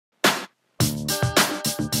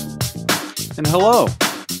And hello,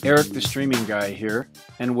 Eric the Streaming Guy here,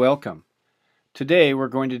 and welcome. Today we're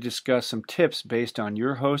going to discuss some tips based on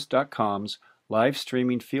yourhost.com's live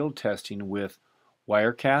streaming field testing with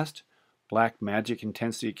Wirecast, Blackmagic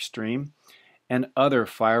Intensity Extreme, and other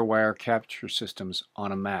Firewire capture systems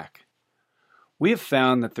on a Mac. We have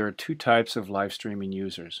found that there are two types of live streaming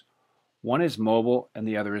users. One is mobile and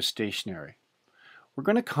the other is stationary. We're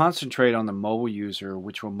going to concentrate on the mobile user,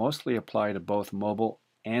 which will mostly apply to both mobile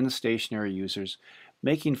and stationary users,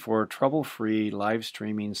 making for trouble-free live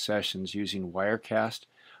streaming sessions using Wirecast,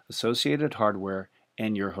 associated hardware,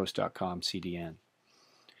 and yourhost.com CDN.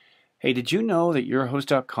 Hey, did you know that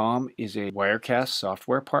yourhost.com is a Wirecast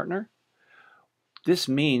software partner? This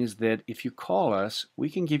means that if you call us, we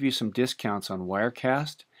can give you some discounts on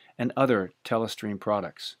Wirecast and other Telestream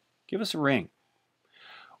products. Give us a ring.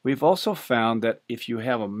 We've also found that if you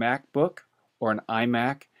have a MacBook or an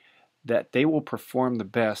iMac, that they will perform the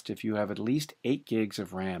best if you have at least 8 gigs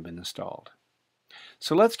of RAM installed.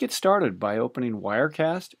 So let's get started by opening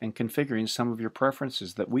Wirecast and configuring some of your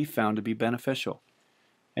preferences that we found to be beneficial.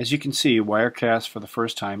 As you can see, Wirecast for the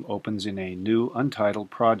first time opens in a new untitled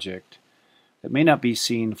project that may not be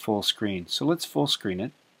seen full screen. So let's full screen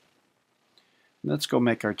it. Let's go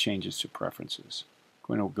make our changes to preferences.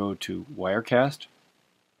 I'm going to go to Wirecast,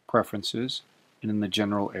 Preferences, and in the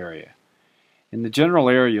General area. In the general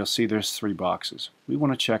area, you'll see there's 3 boxes. We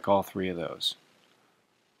want to check all 3 of those.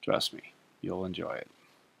 Trust me, you'll enjoy it.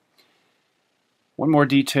 One more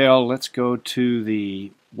detail, let's go to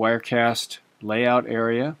the Wirecast layout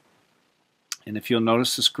area. And if you'll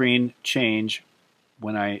notice the screen change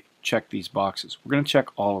when I check these boxes. We're going to check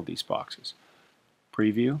all of these boxes.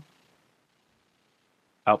 Preview,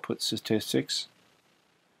 Output Statistics,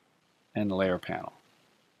 and Layer Panel.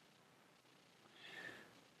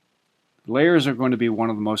 Layers are going to be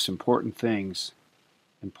one of the most important things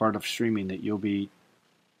and part of streaming that you'll be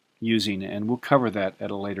using, and we'll cover that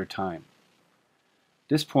at a later time. At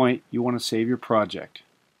this point, you want to save your project.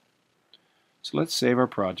 So let's save our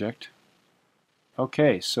project.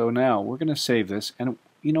 Okay, so now we're going to save this, and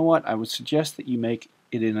you know what? I would suggest that you make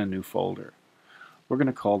it in a new folder. We're going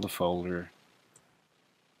to call the folder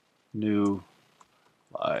New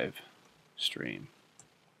Live Stream.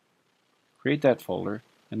 Create that folder.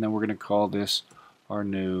 And then we're going to call this our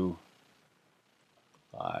new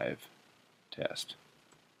live test.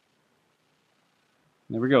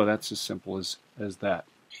 And there we go. That's as simple as that.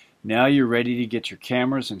 Now you're ready to get your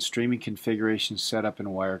cameras and streaming configurations set up in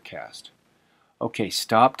Wirecast. Okay,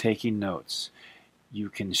 stop taking notes. You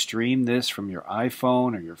can stream this from your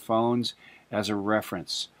iPhone or your phones as a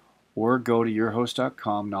reference, or go to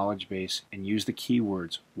yourhost.com knowledge base and use the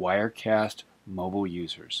keywords Wirecast mobile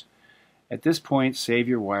users. At this point, save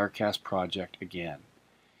your Wirecast project again.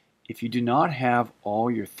 If you do not have all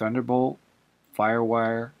your Thunderbolt,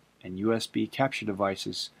 Firewire, and USB capture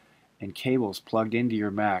devices and cables plugged into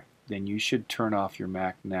your Mac, then you should turn off your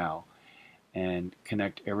Mac now and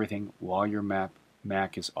connect everything while your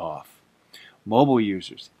Mac is off. Mobile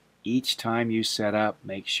users, each time you set up,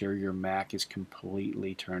 make sure your Mac is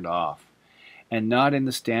completely turned off and not in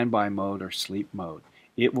the standby mode or sleep mode.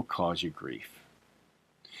 It will cause you grief.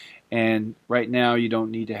 And right now you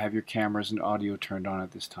don't need to have your cameras and audio turned on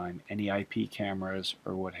at this time. Any IP cameras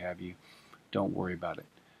or what have you, don't worry about it.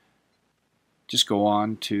 Just go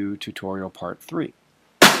on to tutorial part 3.